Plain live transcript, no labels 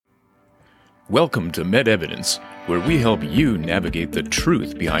Welcome to MedEvidence, where we help you navigate the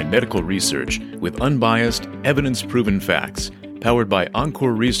truth behind medical research with unbiased, evidence-proven facts, powered by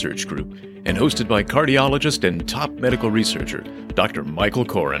Encore Research Group and hosted by cardiologist and top medical researcher, Dr. Michael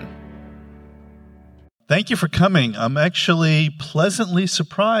Koren. Thank you for coming. I'm actually pleasantly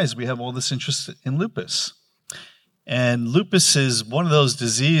surprised we have all this interest in lupus. And lupus is one of those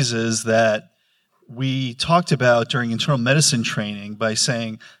diseases that we talked about during internal medicine training by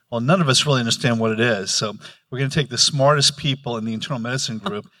saying, well, none of us really understand what it is. So we're going to take the smartest people in the internal medicine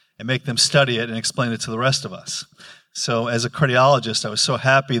group and make them study it and explain it to the rest of us. So as a cardiologist, I was so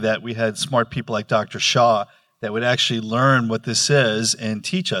happy that we had smart people like Dr. Shah that would actually learn what this is and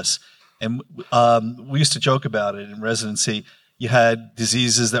teach us. And we used to joke about it in residency. You had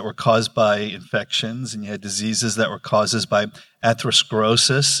diseases that were caused by infections, and you had diseases that were caused by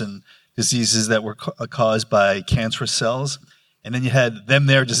atherosclerosis, and diseases that were caused by cancerous cells. And then you had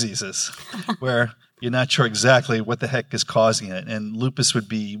their diseases, where you're not sure exactly what the heck is causing it. And lupus would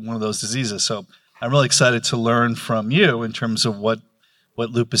be one of those diseases. So I'm really excited to learn from you in terms of what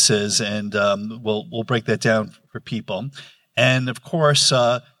lupus is, and we'll break that down for people. And of course,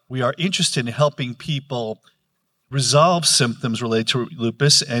 we are interested in helping people resolve symptoms related to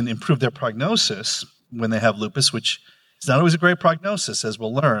lupus and improve their prognosis when they have lupus, which is not always a great prognosis, as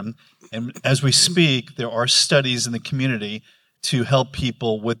we'll learn. And as we speak, there are studies in the community to help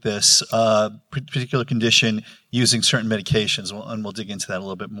people with this particular condition using certain medications, and we'll dig into that a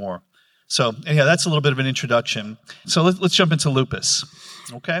little bit more. So anyhow, that's a little bit of an introduction. So let's jump into lupus,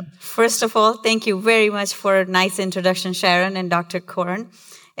 okay? First of all, thank you very much for a nice introduction, Sharon and Dr. Koren.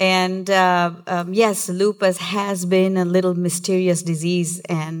 And yes, lupus has been a little mysterious disease,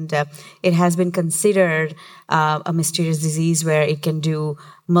 and it has been considered a mysterious disease where it can do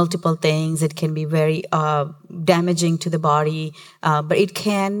multiple things. It can be very damaging to the body, but it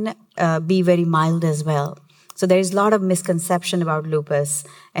can be very mild as well. So there is a lot of misconception about lupus,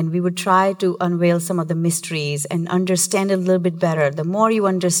 and we would try to unveil some of the mysteries and understand it a little bit better. The more you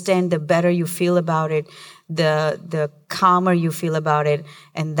understand, the better you feel about it, the calmer you feel about it,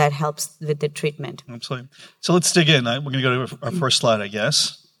 and that helps with the treatment. Absolutely. So let's dig in. We're going to go to our first slide, I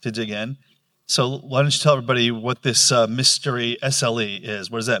guess, to dig in. So why don't you tell everybody what this mystery SLE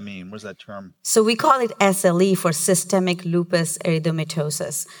is? What does that mean? What is that term? So we call it SLE for systemic lupus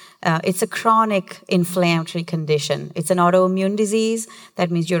erythematosus. It's a chronic inflammatory condition. It's an autoimmune disease.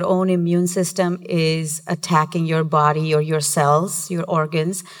 That means your own immune system is attacking your body or your cells, your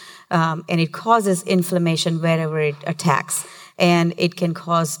organs, and it causes inflammation wherever it attacks. And it can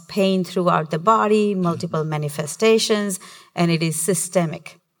cause pain throughout the body, multiple manifestations, and it is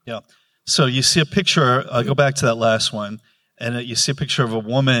systemic. Yeah. So you see a picture, go back to that last one, and you see a picture of a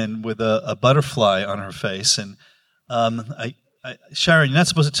woman with a butterfly on her face. And Sharon, you're not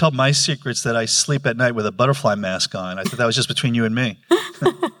supposed to tell my secrets that I sleep at night with a butterfly mask on. I thought that was just between you and me.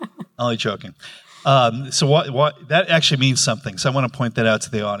 Only joking. So what that actually means something. So I want to point that out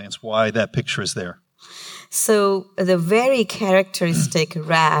to the audience, why that picture is there. So the very characteristic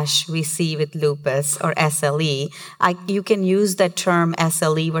rash we see with lupus or SLE, you can use that term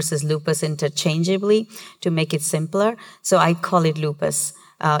SLE versus lupus interchangeably to make it simpler. So I call it lupus.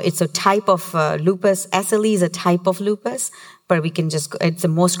 It's a type of lupus. SLE is a type of lupus, but it's the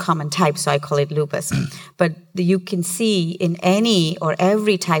most common type, so I call it lupus. But you can see in any or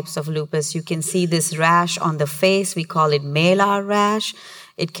every types of lupus, you can see this rash on the face. We call it malar rash.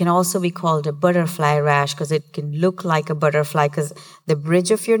 It can also be called a butterfly rash because it can look like a butterfly because the bridge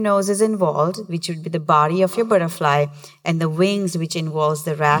of your nose is involved, which would be the body of your butterfly, and the wings, which involves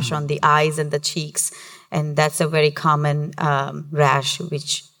the rash on the eyes and the cheeks. And that's a very common rash,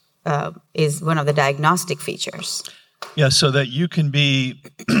 which is one of the diagnostic features. Yeah, so that you can be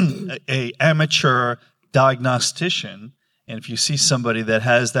an amateur diagnostician, and if you see somebody that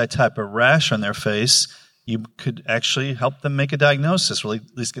has that type of rash on their face, you could actually help them make a diagnosis, or at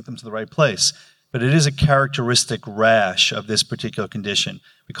least get them to the right place. But it is a characteristic rash of this particular condition.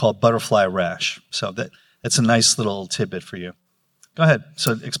 We call it butterfly rash. So that's a nice little tidbit for you. Go ahead.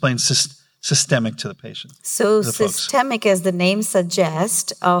 So explain systemic to the patient. So systemic, as the name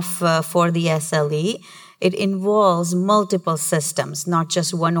suggests, for the SLE, it involves multiple systems, not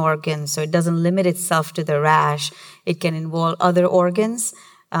just one organ. So it doesn't limit itself to the rash. It can involve other organs,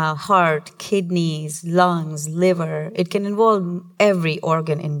 heart, kidneys, lungs, liver. It can involve every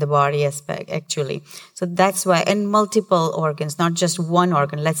organ in the body actually. So that's why, and multiple organs, not just one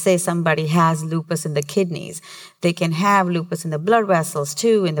organ. Let's say somebody has lupus in the kidneys. They can have lupus in the blood vessels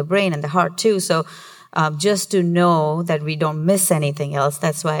too, in the brain and the heart too. So just to know that we don't miss anything else,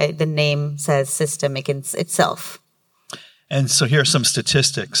 that's why the name says systemic in itself. And so here are some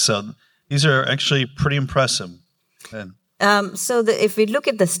statistics. So These are actually pretty impressive. And if we look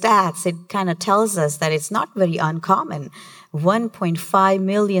at the stats, it kind of tells us that it's not very uncommon. 1.5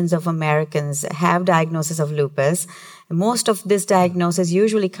 million of Americans have diagnosis of lupus. Most of this diagnosis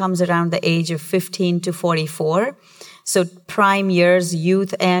usually comes around the age of 15 to 44. So prime years,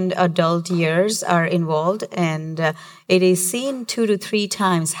 youth and adult years are involved, and it is seen 2 to 3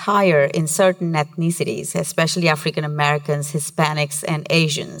 times higher in certain ethnicities, especially African Americans, Hispanics, and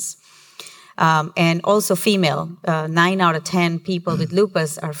Asians. And also female. 9 out of 10 people with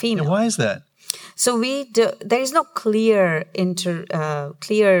lupus are female. why is that? So there is no clear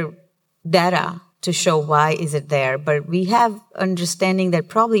data to show why is it there, but we have understanding that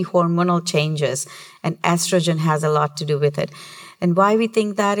probably hormonal changes and estrogen has a lot to do with it. And why we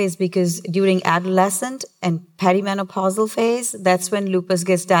think that is because during adolescent and perimenopausal phase, that's when lupus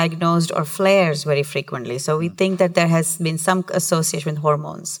gets diagnosed or flares very frequently. So we think that there has been some association with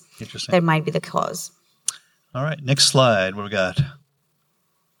hormones. Interesting. That might be the cause. All right, next slide. What we got?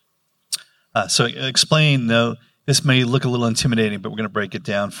 So explain, this may look a little intimidating, but we're going to break it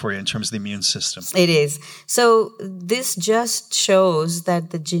down for you in terms of the immune system. It is. So this just shows that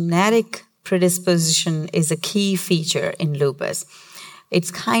the genetic predisposition is a key feature in lupus.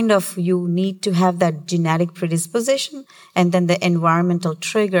 It's kind of, you need to have that genetic predisposition, and then the environmental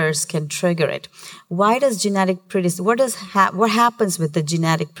triggers can trigger it. Why does what happens with the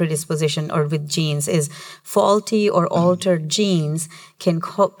genetic predisposition or with genes is faulty or altered genes can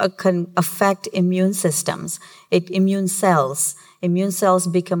affect immune systems, immune cells. Immune cells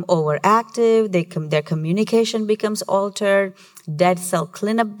become overactive, their communication becomes altered, dead cell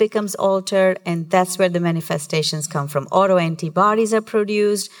cleanup becomes altered, and that's where the manifestations come from. Autoantibodies are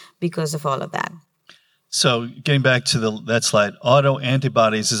produced because of all of that. So getting back to that slide,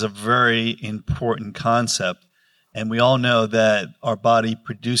 autoantibodies is a very important concept, and we all know that our body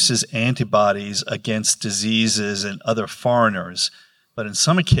produces antibodies against diseases and other foreigners. But in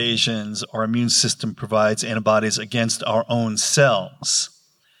some occasions, our immune system provides antibodies against our own cells.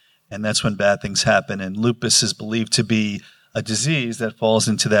 And that's when bad things happen. And lupus is believed to be a disease that falls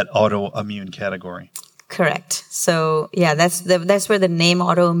into that autoimmune category. Correct. So, yeah, that's where the name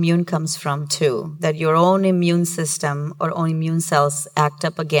autoimmune comes from, too. That your own immune system or own immune cells act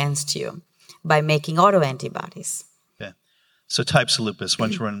up against you by making autoantibodies. Okay. So types of lupus, why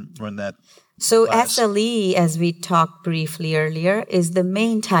don't you run that? So class. SLE, as we talked briefly earlier, is the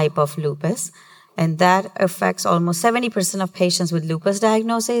main type of lupus, and that affects almost 70% of patients with lupus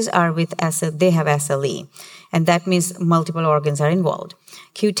diagnoses they have SLE, and that means multiple organs are involved.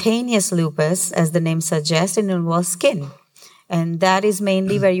 Cutaneous lupus, as the name suggests, it involves skin, and that is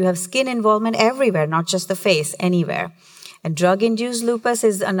mainly where you have skin involvement everywhere, not just the face, anywhere. And drug-induced lupus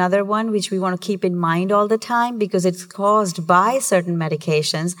is another one which we want to keep in mind all the time because it's caused by certain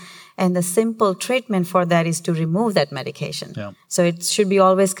medications, and the simple treatment for that is to remove that medication. Yeah. So it should be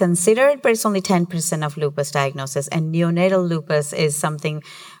always considered, but it's only 10% of lupus diagnosis. And neonatal lupus is something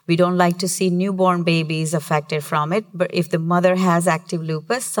we don't like to see newborn babies affected from it, but if the mother has active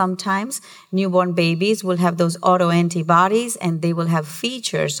lupus, sometimes newborn babies will have those autoantibodies and they will have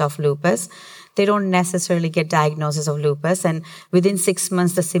features of lupus. They don't necessarily get diagnosis of lupus, and within 6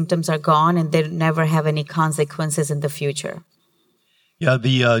 months, the symptoms are gone, and they never have any consequences in the future. Yeah,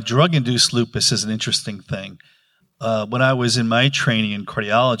 the drug-induced lupus is an interesting thing. When I was in my training in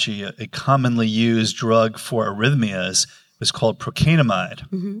cardiology, a commonly used drug for arrhythmias was called procainamide.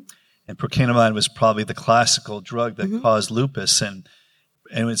 Mm-hmm. And procainamide was probably the classical drug that caused lupus. And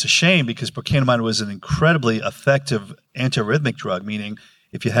it's a shame because procainamide was an incredibly effective antiarrhythmic drug, meaning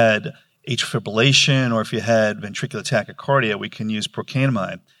if you had atrial fibrillation or if you had ventricular tachycardia, we can use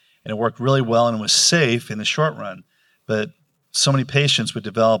procainamide. And it worked really well and was safe in the short run. But so many patients would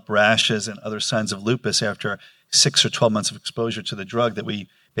develop rashes and other signs of lupus after 6 or 12 months of exposure to the drug that we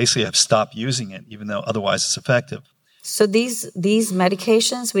basically have stopped using it, even though otherwise it's effective. So these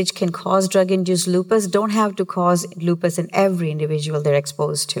medications which can cause drug-induced lupus don't have to cause lupus in every individual they're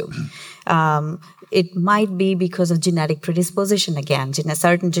exposed to. It might be because of genetic predisposition again. A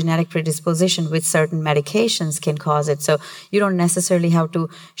certain genetic predisposition with certain medications can cause it. So you don't necessarily have to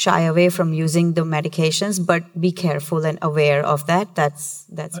shy away from using the medications, but be careful and aware of that. That's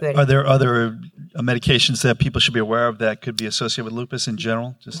very Are there other medications that people should be aware of that could be associated with lupus in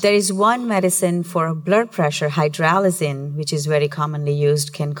general? There is one medicine for blood pressure, hydralazine, which is very commonly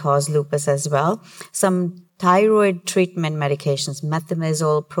used, can cause lupus as well. Some thyroid treatment medications,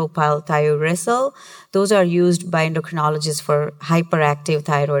 methimazole, propylthiouracil, those are used by endocrinologists for hyperactive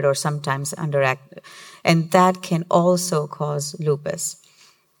thyroid or sometimes underactive. And that can also cause lupus.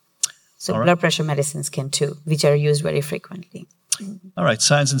 So blood pressure medicines can too, which are used very frequently. All right,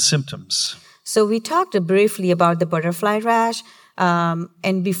 signs and symptoms. So we talked briefly about the butterfly rash.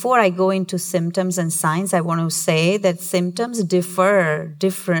 And before I go into symptoms and signs, I want to say that symptoms differ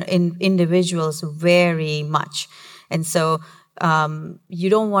in individuals very much. And so you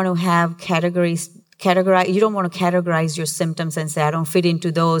don't want to have you don't want to categorize your symptoms and say, I don't fit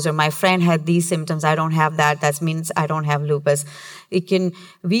into those, or my friend had these symptoms, I don't have that. That means I don't have lupus.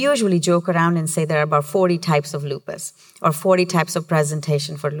 We usually joke around and say there are about 40 types of lupus or 40 types of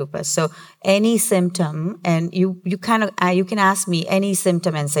presentation for lupus. So any symptom, and you can ask me any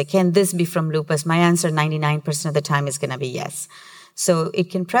symptom and say, can this be from lupus? My answer 99% of the time is going to be yes. So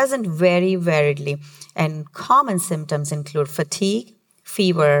it can present very variedly. And common symptoms include fatigue,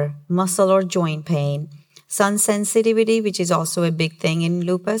 fever, muscle or joint pain, sun sensitivity, which is also a big thing in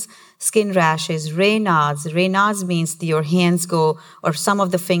lupus, skin rashes, Raynaud's. Raynaud's means your hands go, or some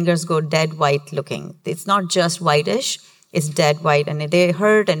of the fingers go dead white looking. It's not just whitish, it's dead white. And they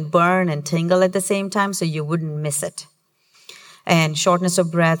hurt and burn and tingle at the same time, so you wouldn't miss it. And shortness of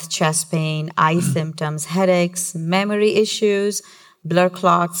breath, chest pain, eye symptoms, headaches, memory issues, blood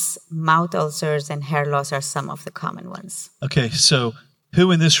clots, mouth ulcers, and hair loss are some of the common ones. Okay, so who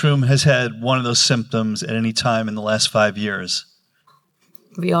in this room has had one of those symptoms at any time in the last 5 years?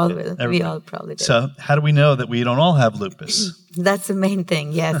 We all will. We all probably do. So how do we know that we don't all have lupus? That's the main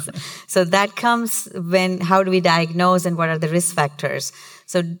thing, yes. So that comes how do we diagnose and what are the risk factors?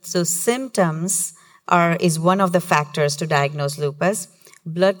 So symptoms is one of the factors to diagnose lupus.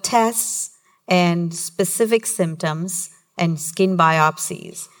 Blood tests and specific symptoms and skin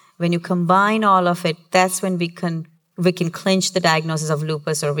biopsies. When you combine all of it, that's when we can clinch the diagnosis of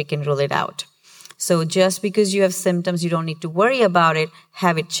lupus, or we can rule it out. So just because you have symptoms, you don't need to worry about it.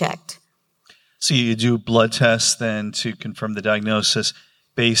 Have it checked. So you do blood tests then to confirm the diagnosis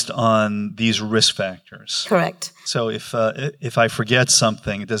based on these risk factors. Correct. So if I forget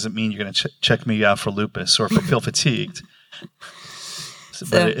something, it doesn't mean you're going to check me out for lupus, or if I feel fatigued.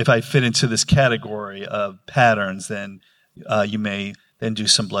 But if I fit into this category of patterns, then you may then do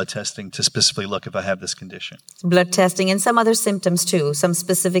some blood testing to specifically look if I have this condition. Blood testing and some other symptoms too, some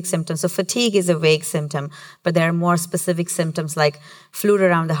specific symptoms. So fatigue is a vague symptom, but there are more specific symptoms like fluid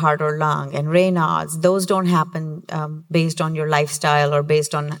around the heart or lung and Raynaud's. Those don't happen based on your lifestyle or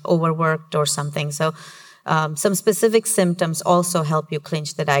based on overworked or something. So some specific symptoms also help you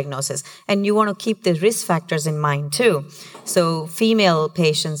clinch the diagnosis. And you want to keep the risk factors in mind too. So female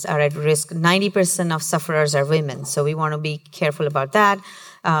patients are at risk. 90% of sufferers are women. So we want to be careful about that.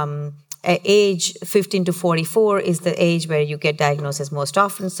 Age 15 to 44 is the age where you get diagnosis most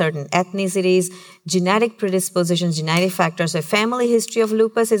often. Certain ethnicities, genetic predispositions, genetic factors. A family history of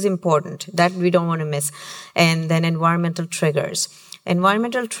lupus is important. That we don't want to miss. And then environmental triggers.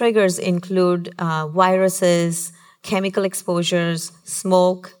 Environmental triggers include viruses, chemical exposures,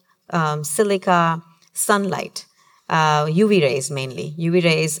 smoke, silica, sunlight, UV rays mainly, UV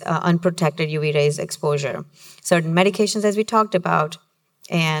rays, unprotected UV rays exposure, certain medications as we talked about,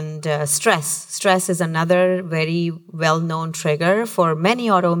 and stress. Stress is another very well-known trigger for many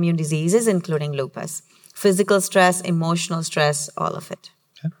autoimmune diseases, including lupus. Physical stress, emotional stress, all of it.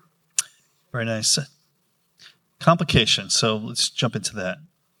 Okay. Very nice. Complications. So let's jump into that.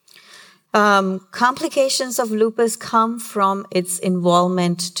 Complications of lupus come from its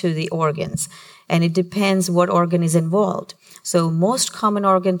involvement to the organs, and it depends what organ is involved. So most common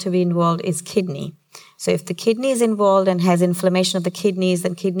organ to be involved is kidney. So if the kidney is involved and has inflammation of the kidneys,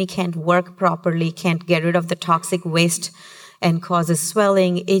 then kidney can't work properly, can't get rid of the toxic waste, and causes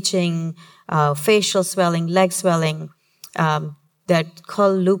swelling, itching, facial swelling, leg swelling, that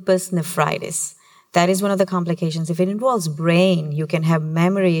called lupus nephritis. That is one of the complications. If it involves brain, you can have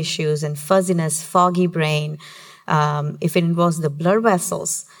memory issues and fuzziness, foggy brain. If it involves the blood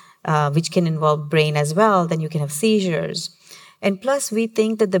vessels, which can involve brain as well, then you can have seizures. And plus, we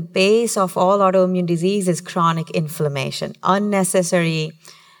think that the base of all autoimmune disease is chronic inflammation, unnecessary,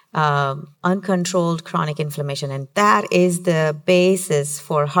 uncontrolled chronic inflammation. And that is the basis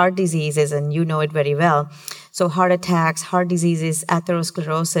for heart diseases, and you know it very well. So heart attacks, heart diseases,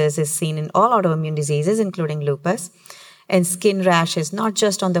 atherosclerosis is seen in all autoimmune diseases, including lupus. And skin rashes, not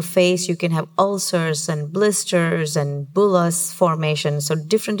just on the face, you can have ulcers and blisters and bullous formation, so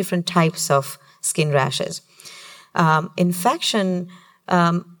different types of skin rashes. Infection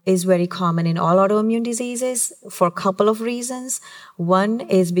is very common in all autoimmune diseases for a couple of reasons. One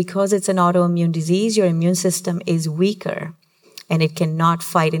is because it's an autoimmune disease, your immune system is weaker and it cannot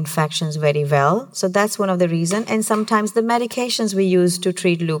fight infections very well. So that's one of the reasons. And sometimes the medications we use to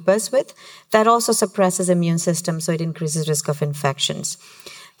treat lupus with, that also suppresses immune system, so it increases risk of infections.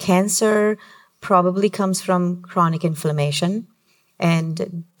 Cancer probably comes from chronic inflammation.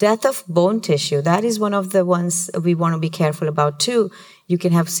 And death of bone tissue, that is one of the ones we want to be careful about too. You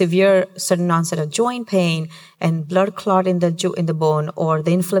can have severe sudden onset of joint pain and blood clot in the bone, or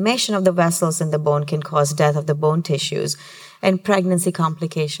the inflammation of the vessels in the bone can cause death of the bone tissues, and pregnancy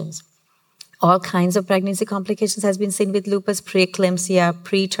complications. All kinds of pregnancy complications has been seen with lupus: preeclampsia,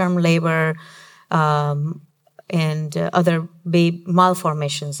 preterm labor, and other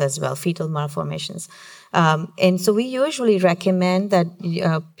malformations as well, fetal malformations. And so we usually recommend that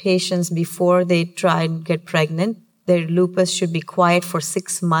patients, before they try and get pregnant, their lupus should be quiet for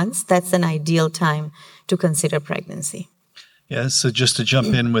 6 months. That's an ideal time to consider pregnancy. Yeah, so just to jump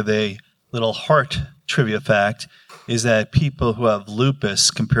in with a little heart trivia fact, is that people who have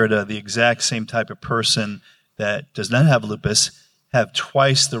lupus, compared to the exact same type of person that does not have lupus, have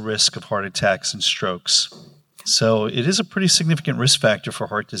twice the risk of heart attacks and strokes. So it is a pretty significant risk factor for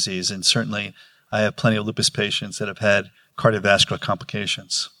heart disease, and certainly I have plenty of lupus patients that have had cardiovascular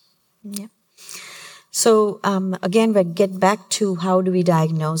complications. Yeah. So again, we get back to how do we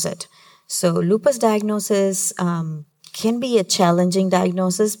diagnose it. So lupus diagnosis can be a challenging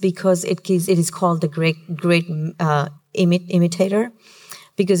diagnosis because it is called the great imitator,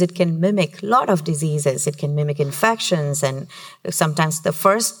 because it can mimic a lot of diseases. It can mimic infections, and sometimes the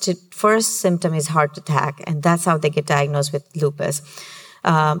first symptom is heart attack, and that's how they get diagnosed with lupus.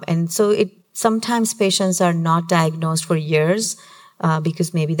 And so sometimes patients are not diagnosed for years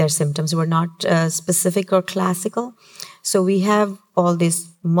because maybe their symptoms were not specific or classical. So we have all this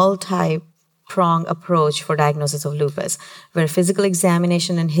multi-prong approach for diagnosis of lupus, where physical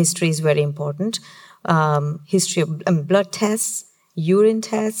examination and history is very important. History of blood tests, urine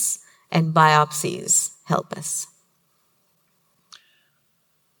tests, and biopsies help us.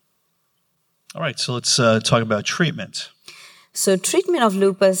 All right, so let's talk about treatment. So treatment of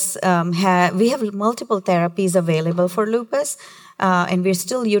lupus, we have multiple therapies available for lupus, and we're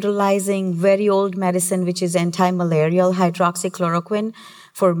still utilizing very old medicine, which is anti-malarial hydroxychloroquine,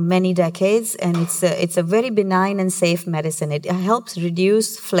 for many decades, and it's a very benign and safe medicine. It helps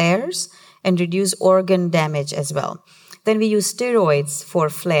reduce flares and reduce organ damage as well. Then we use steroids for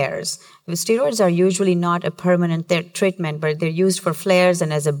flares. Steroids are usually not a permanent treatment, but they're used for flares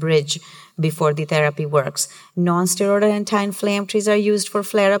and as a bridge before the therapy works. Non-steroidal anti-inflammatories are used for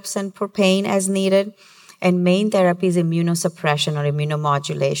flare-ups and for pain as needed. And main therapy is immunosuppression or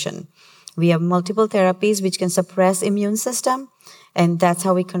immunomodulation. We have multiple therapies which can suppress immune system, and that's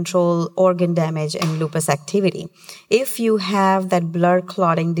how we control organ damage and lupus activity. If you have that blood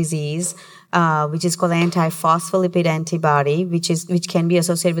clotting disease, which is called anti-phospholipid antibody, which can be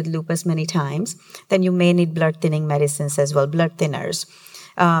associated with lupus many times, then you may need blood thinning medicines as well, blood thinners.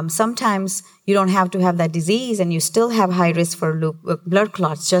 Sometimes you don't have to have that disease and you still have high risk for blood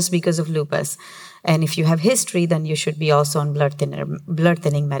clots just because of lupus. And if you have history, then you should be also on blood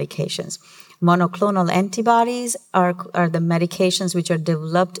thinning medications. Monoclonal antibodies are the medications which are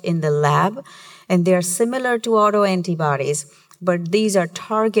developed in the lab, and they are similar to autoantibodies, but these are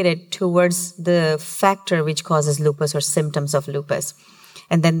targeted towards the factor which causes lupus or symptoms of lupus.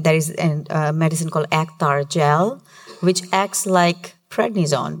 And then there is a medicine called Acthar gel, which acts like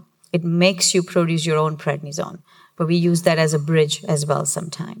prednisone. It makes you produce your own prednisone, but we use that as a bridge as well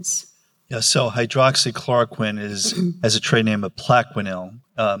sometimes. Yeah, so hydroxychloroquine has a trade name of Plaquenil.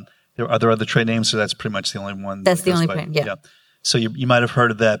 Are there other trade names, so that's pretty much the only one? That's the only brand, yeah. So you might have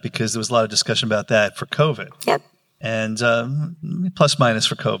heard of that because there was a lot of discussion about that for COVID. Yep. And plus minus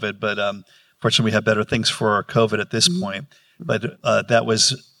for COVID, but fortunately we have better things for COVID at this point. But that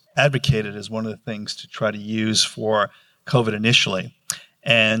was advocated as one of the things to try to use for COVID initially.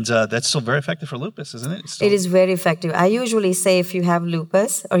 And that's still very effective for lupus, isn't it? It is very effective. I usually say if you have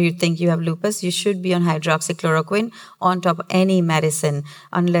lupus or you think you have lupus, you should be on hydroxychloroquine on top of any medicine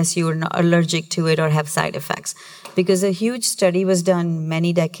unless you're not allergic to it or have side effects. Because a huge study was done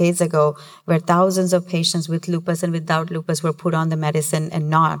many decades ago where thousands of patients with lupus and without lupus were put on the medicine and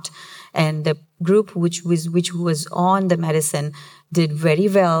not. And the group which was on the medicine did very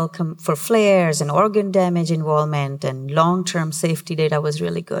well for flares and organ damage involvement, and long-term safety data was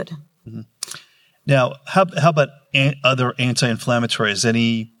really good. Mm-hmm. Now, how about other anti-inflammatories?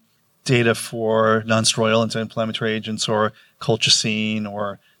 Any data for non-steroidal anti-inflammatory agents or colchicine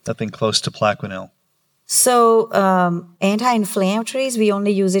or nothing close to Plaquenil? So anti-inflammatories, we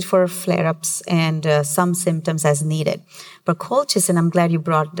only use it for flare-ups and some symptoms as needed. But colchicine, I'm glad you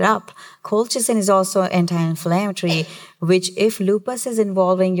brought it up. Colchicine is also anti-inflammatory, which if lupus is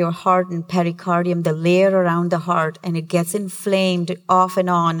involving your heart and pericardium, the layer around the heart, and it gets inflamed off and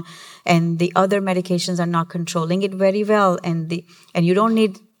on, and the other medications are not controlling it very well, and you don't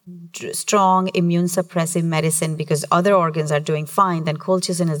need strong immune suppressive medicine because other organs are doing fine, then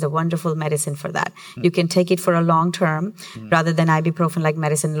colchicine is a wonderful medicine for that. You can take it for a long term rather than ibuprofen-like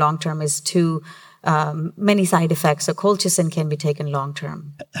medicine. Long term is too many side effects, so colchicine can be taken long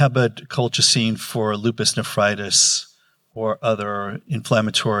term. How about colchicine for lupus nephritis or other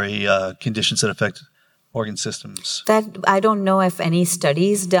inflammatory conditions that affect organ systems? That I don't know if any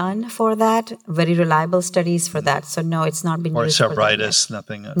studies done for that, very reliable studies for that. So no, it's not been used for that. Or arthritis,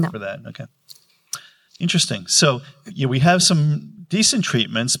 nothing for that. Okay. Interesting. So we have some decent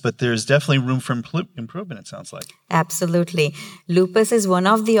treatments, but there's definitely room for improvement, it sounds like. Absolutely. Lupus is one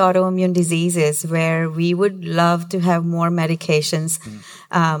of the autoimmune diseases where we would love to have more medications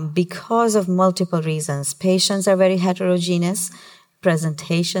because of multiple reasons. Patients are very heterogeneous.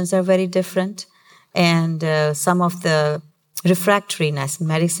 Presentations are very different. And some of the refractoriness,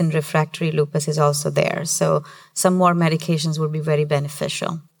 medicine refractory lupus is also there. So some more medications would be very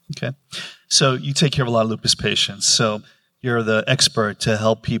beneficial. Okay. So you take care of a lot of lupus patients. So you're the expert to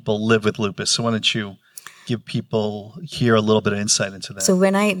help people live with lupus. So why don't you give people here a little bit of insight into that? So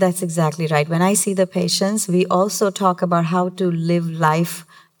that's exactly right. When I see the patients, we also talk about how to live life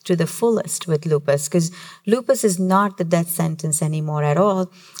to the fullest with lupus, because lupus is not the death sentence anymore at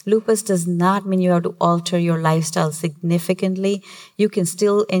all. Lupus does not mean you have to alter your lifestyle significantly. You can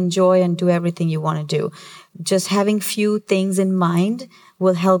still enjoy and do everything you want to do. Just having few things in mind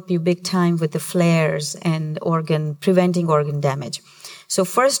will help you big time with the flares and preventing organ damage. So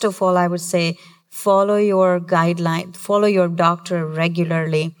first of all, I would say follow your guideline, follow your doctor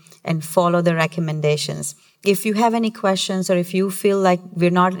regularly, and follow the recommendations. If you have any questions or if you feel like we're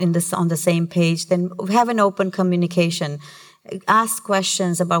not on the same page, then have an open communication. Ask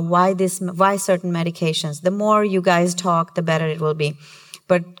questions about why certain medications. The more you guys talk, the better it will be.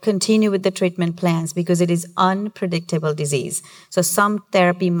 But continue with the treatment plans because it is unpredictable disease. So some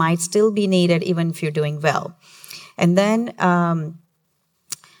therapy might still be needed even if you're doing well. And then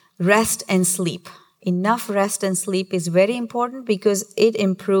rest and sleep. Enough rest and sleep is very important because it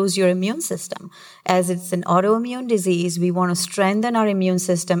improves your immune system. As it's an autoimmune disease, we want to strengthen our immune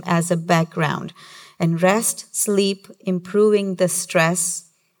system as a background. And rest, sleep, improving the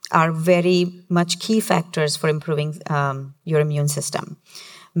stress are very much key factors for improving your immune system.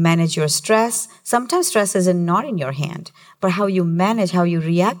 Manage your stress. Sometimes stress is not in your hand, but how you manage, how you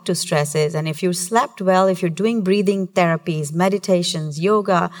react to stress is. And if you slept well, if you're doing breathing therapies, meditations,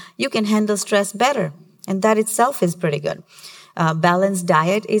 yoga, you can handle stress better. And that itself is pretty good. Balanced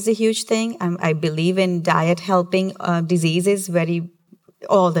diet is a huge thing. I believe in diet helping diseases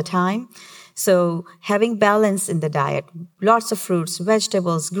all the time. So having balance in the diet, lots of fruits,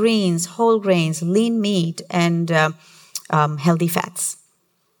 vegetables, greens, whole grains, lean meat, and healthy fats.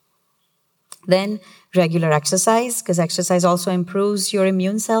 Then regular exercise, because exercise also improves your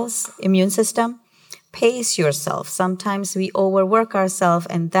immune system. Pace yourself. Sometimes we overwork ourselves,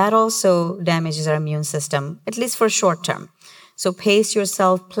 and that also damages our immune system, at least for short term. So pace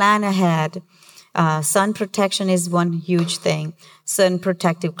yourself, plan ahead. Sun protection is one huge thing. Sun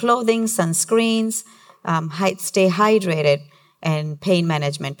protective clothing, sunscreens, stay hydrated, and pain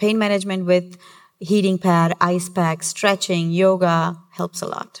management. Pain management with heating pad, ice pack, stretching, yoga helps a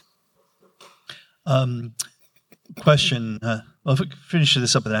lot. Question. Well, if we finish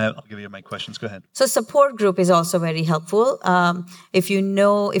this up, and then I'll give you my questions. Go ahead. So support group is also very helpful. If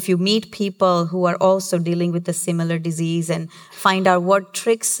you meet people who are also dealing with a similar disease and find out what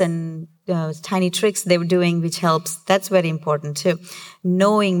tricks and tiny tricks they were doing, which helps, that's very important too.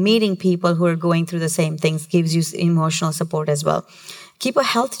 Meeting people who are going through the same things gives you emotional support as well. Keep a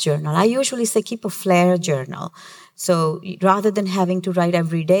health journal. I usually say keep a flare journal. So rather than having to write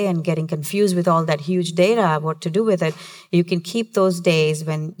every day and getting confused with all that huge data, what to do with it, you can keep those days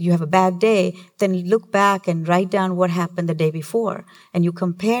when you have a bad day, then look back and write down what happened the day before. And you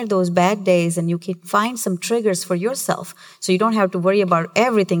compare those bad days and you can find some triggers for yourself. So you don't have to worry about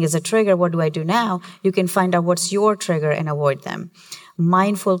everything as a trigger. What do I do now? You can find out what's your trigger and avoid them.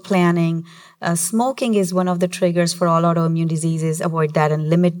 Mindful planning. Smoking is one of the triggers for all autoimmune diseases. Avoid that and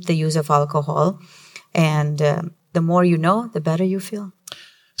limit the use of alcohol. And the more you know, the better you feel.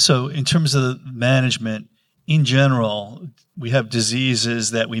 So in terms of management, in general, we have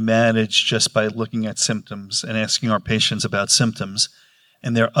diseases that we manage just by looking at symptoms and asking our patients about symptoms.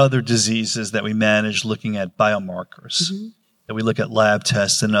 And there are other diseases that we manage looking at biomarkers, that we look at lab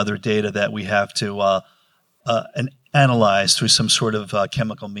tests and other data that we have to analyze through some sort of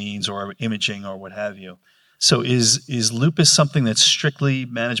chemical means or imaging or what have you. So is lupus something that's strictly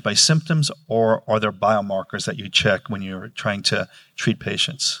managed by symptoms, or are there biomarkers that you check when you're trying to treat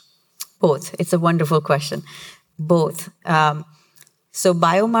patients? Both. It's a wonderful question. Both. So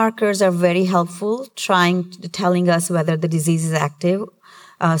biomarkers are very helpful, telling us whether the disease is active.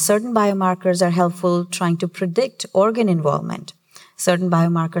 Certain biomarkers are helpful trying to predict organ involvement. Certain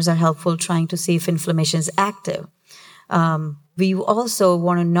biomarkers are helpful trying to see if inflammation is active. We also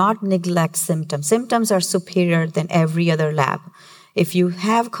want to not neglect symptoms. Symptoms are superior than every other lab. If you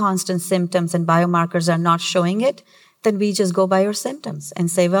have constant symptoms and biomarkers are not showing it, then we just go by your symptoms and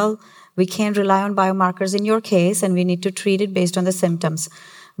say, well, we can't rely on biomarkers in your case, and we need to treat it based on the symptoms.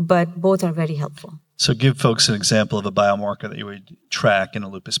 But both are very helpful. So give folks an example of a biomarker that you would track in a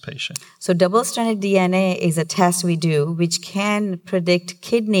lupus patient. So double-stranded DNA is a test we do which can predict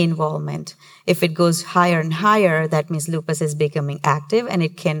kidney involvement. If it goes higher and higher, that means lupus is becoming active, and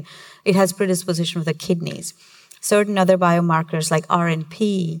it has predisposition of the kidneys. Certain other biomarkers like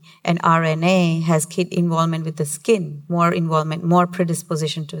RNP and RNA has involvement with the skin, more involvement, more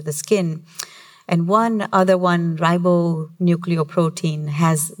predisposition to the skin. And one other one, ribonucleoprotein,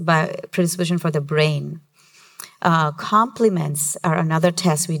 has predisposition for the brain. Complements are another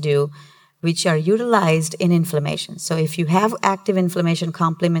test we do, which are utilized in inflammation. So if you have active inflammation,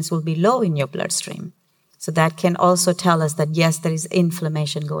 complements will be low in your bloodstream. So that can also tell us that, yes, there is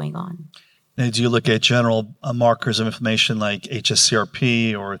inflammation going on. Now, do you look at general markers of inflammation like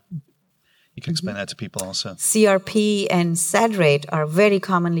hsCRP, or you can explain that to people also? CRP and SAD rate are very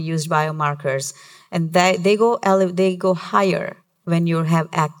commonly used biomarkers, and they go higher when you have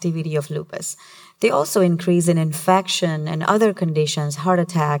activity of lupus. They also increase in infection and other conditions, heart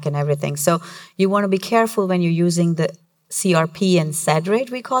attack and everything. So you want to be careful when you're using the CRP and SAD rate,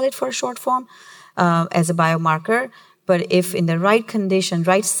 we call it for short form, as a biomarker. But if in the right condition,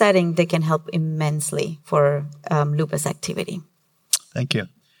 right setting, they can help immensely for lupus activity. Thank you.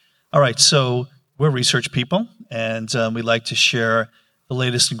 All right, so we're research people, and we like to share the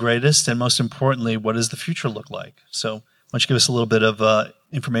latest and greatest, and most importantly, what does the future look like? So why don't you give us a little bit of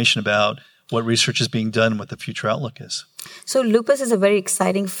information about what research is being done and what the future outlook is? So lupus is a very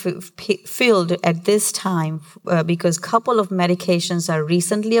exciting field at this time because a couple of medications are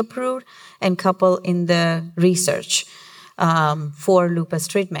recently approved and couple in the research for lupus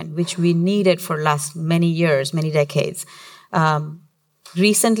treatment, which we needed for last many years, many decades.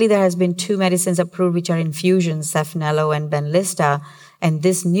 Recently, there has been 2 medicines approved, which are infusions, Safnello and Benlysta, and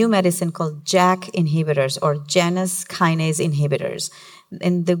this new medicine called JAK inhibitors or Janus kinase inhibitors.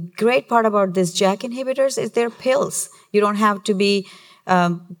 And the great part about these JAK inhibitors is they're pills. You don't have to be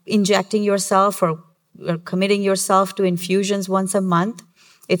injecting yourself or committing yourself to infusions once a month.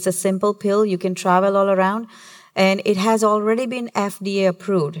 It's a simple pill. You can travel all around. And it has already been FDA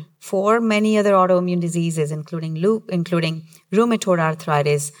approved for many other autoimmune diseases, including rheumatoid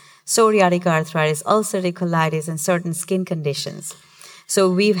arthritis, psoriatic arthritis, ulcerative colitis, and certain skin conditions. So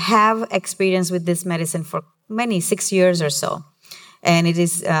we have experience with this medicine for 6 years or so. And it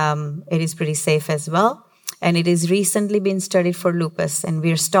is pretty safe as well. And it is recently been studied for lupus. And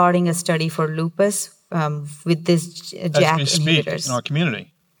we're starting a study for lupus with this JAK inhibitors. In our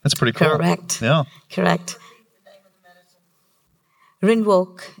community. That's pretty cool. Correct. Yeah. Correct.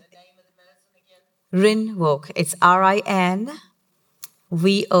 Rinvoq. Rinvoq. It's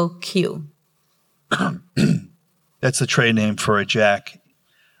RINVOQ. That's the trade name for a JAK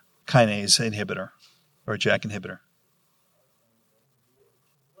kinase inhibitor or a JAK inhibitor.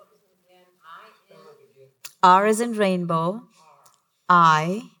 R as in rainbow.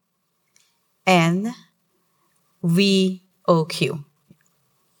 INVOQ.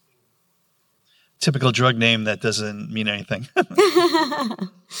 Typical drug name that doesn't mean anything.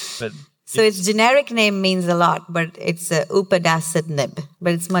 But so its generic name means a lot, but it's upadacitinib,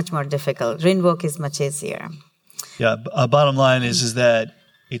 but it's much more difficult. Rinvoq is much easier. Yeah, bottom line is that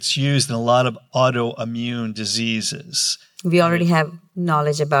it's used in a lot of autoimmune diseases. We already have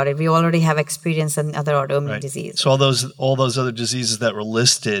knowledge about it. We already have experience in other autoimmune diseases. So all those other diseases that were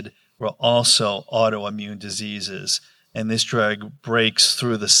listed were also autoimmune diseases, and this drug breaks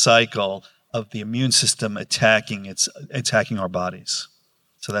through the cycle of the immune system attacking our bodies.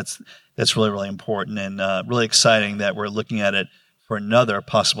 So that's really, really important and really exciting that we're looking at it for another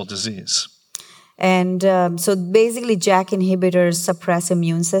possible disease. And so basically JAK inhibitors suppress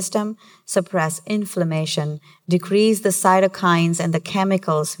immune system, suppress inflammation, decrease the cytokines and the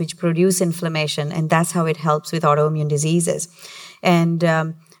chemicals which produce inflammation, and that's how it helps with autoimmune diseases. And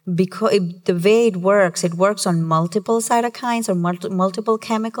because the way it works on multiple cytokines or multiple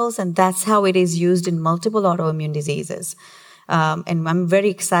chemicals, and that's how it is used in multiple autoimmune diseases. And I'm very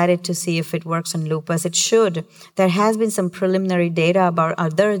excited to see if it works on lupus. It should. There has been some preliminary data about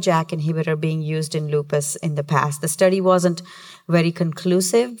other JAK inhibitor being used in lupus in the past. The study wasn't very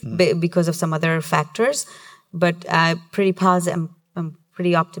conclusive because of some other factors, but I'm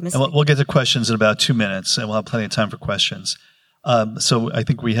pretty optimistic. And we'll get to questions in about 2 minutes, and we'll have plenty of time for questions. So I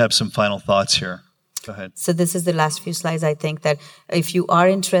think we have some final thoughts here. Go ahead. So this is the last few slides. I think that if you are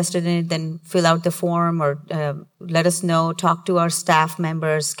interested in it, then fill out the form or let us know, talk to our staff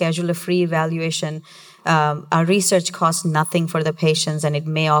members, schedule a free evaluation. Our research costs nothing for the patients, and it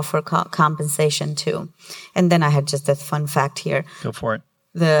may offer compensation too. And then I had just a fun fact here. Go for it.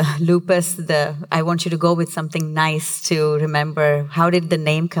 The lupus, I want you to go with something nice to remember. How did the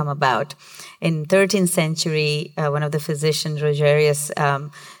name come about? In 13th century, one of the physicians, Rogerius,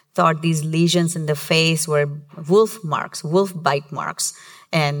 thought these lesions in the face were wolf bite marks.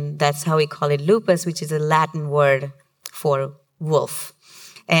 And that's how we call it lupus, which is a Latin word for wolf.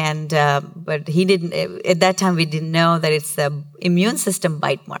 And but he didn't. At that time, we didn't know that it's the immune system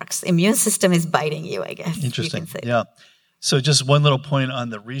bite marks. Immune system is biting you, I guess. Interesting. Yeah. So just one little point on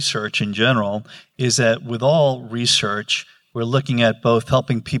the research in general is that with all research, we're looking at both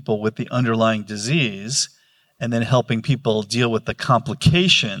helping people with the underlying disease and then helping people deal with the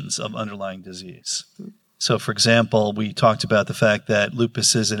complications of underlying disease. So, for example, we talked about the fact that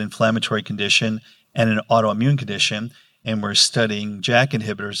lupus is an inflammatory condition and an autoimmune condition, and we're studying JAK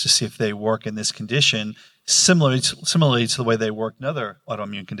inhibitors to see if they work in this condition similarly to the way they work in other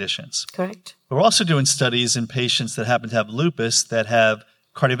autoimmune conditions. Correct. But we're also doing studies in patients that happen to have lupus that have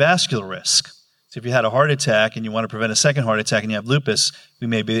cardiovascular risk. So if you had a heart attack and you want to prevent a second heart attack and you have lupus, we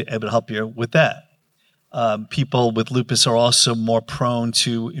may be able to help you with that. People with lupus are also more prone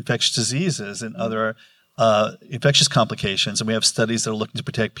to infectious diseases and other infectious complications, and we have studies that are looking to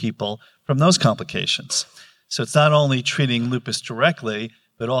protect people from those complications. So it's not only treating lupus directly,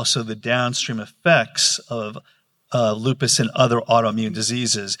 but also the downstream effects of lupus and other autoimmune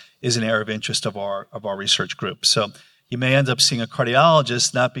diseases is an area of interest of our research group. So you may end up seeing a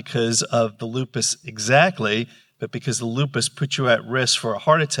cardiologist not because of the lupus exactly, but because the lupus put you at risk for a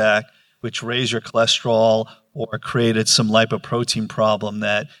heart attack, which raised your cholesterol or created some lipoprotein problem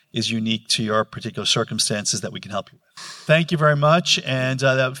that is unique to your particular circumstances that we can help you with. Thank you very much, and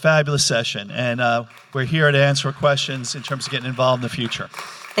that was a fabulous session. And we're here to answer questions in terms of getting involved in the future.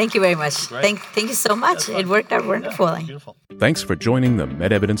 Thank you very much. Thank you so much. It worked out wonderfully. Yeah, beautiful. Thanks for joining the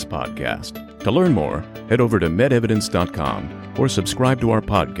MedEvidence Podcast. To learn more, head over to medevidence.com or subscribe to our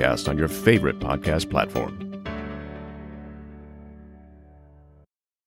podcast on your favorite podcast platform.